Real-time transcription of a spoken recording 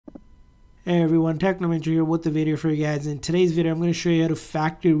Hey everyone, Technomentary here with the video for you guys. In today's video, I'm going to show you how to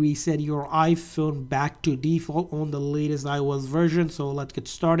factory reset your iPhone back to default on the latest iOS version. So let's get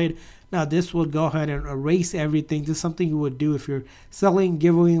started. Now this will go ahead and erase everything. This is something you would do if you're selling,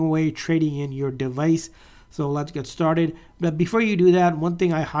 giving away, trading in your device. So let's get started. But before you do that, one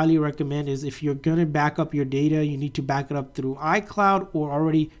thing I highly recommend is if you're going to back up your data, you need to back it up through iCloud or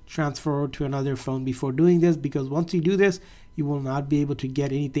already transfer to another phone before doing this, because once you do this, you will not be able to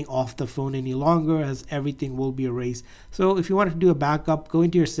get anything off the phone any longer, as everything will be erased. So if you want to do a backup, go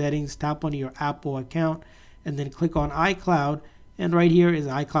into your settings, tap on your Apple account, and then click on iCloud. And right here is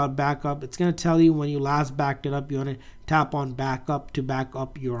iCloud backup. It's going to tell you when you last backed it up. You want to tap on backup to back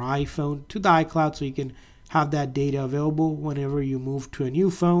up your iPhone to the iCloud so you can have that data available whenever you move to a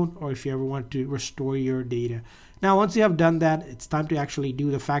new phone, or if you ever want to restore your data. Now once you have done that, it's time to actually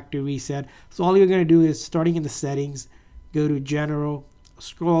do the factory reset. So all you're going to do is, starting in the settings, go to General,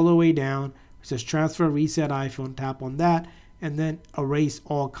 scroll all the way down. It says Transfer Reset iPhone. Tap on that, and then Erase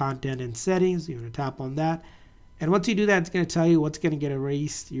All Content and Settings. You're going to tap on that. And once you do that, it's going to tell you what's going to get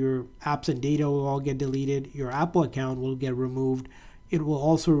erased. Your apps and data will all get deleted. Your Apple account will get removed. It will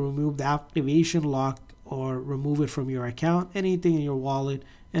also remove the activation lock or remove it from your account, anything in your wallet,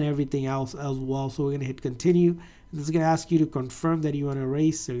 and everything else as well. So we're going to hit Continue. And this is going to ask you to confirm that you want to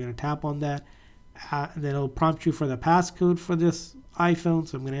erase. So you're going to tap on that. And then it'll prompt you for the passcode for this iPhone,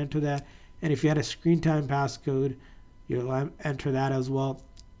 so I'm going to enter that. And if you had a screen time passcode, you'll enter that as well.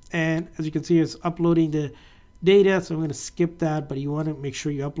 And as you can see, it's uploading the data, so I'm going to skip that, but you want to make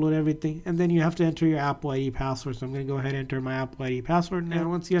sure you upload everything. And then you have to enter your Apple ID password, so I'm going to go ahead and enter my Apple ID password. And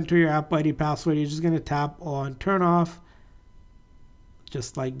once you enter your Apple ID password, you're just going to tap on Turn Off,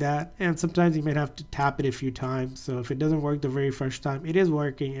 just like that. And sometimes you might have to tap it a few times. So if it doesn't work the very first time, it is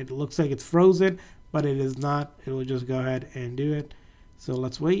working. It looks like it's frozen, but it is not. It will just go ahead and do it. So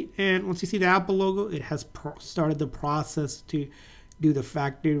let's wait. And once you see the Apple logo, it has started the process to do the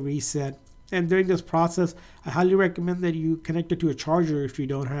factory reset. And during this process, I highly recommend that you connect it to a charger if you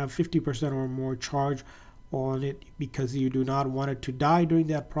don't have 50% or more charge on it, because you do not want it to die during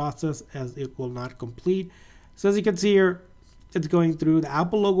that process, as it will not complete. So as you can see here, it's going through. The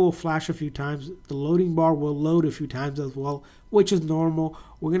Apple logo will flash a few times. The loading bar will load a few times as well, which is normal.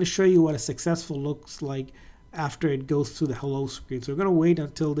 We're going to show you what a successful looks like after it goes through the hello screen. So we're going to wait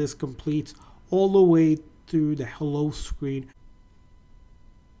until this completes all the way through the hello screen.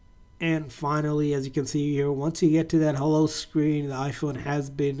 And finally, as you can see here, once you get to that hello screen, the iPhone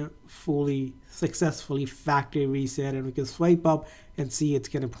has been fully successfully factory reset, and we can swipe up and see it's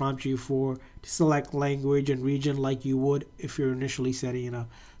going to prompt you to select language and region like you would if you're initially setting it up.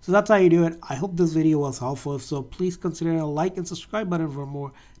 So that's how you do it. I hope this video was helpful. If so, please consider a like and subscribe button for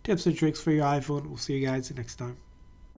more tips and tricks for your iPhone. We'll see you guys next time.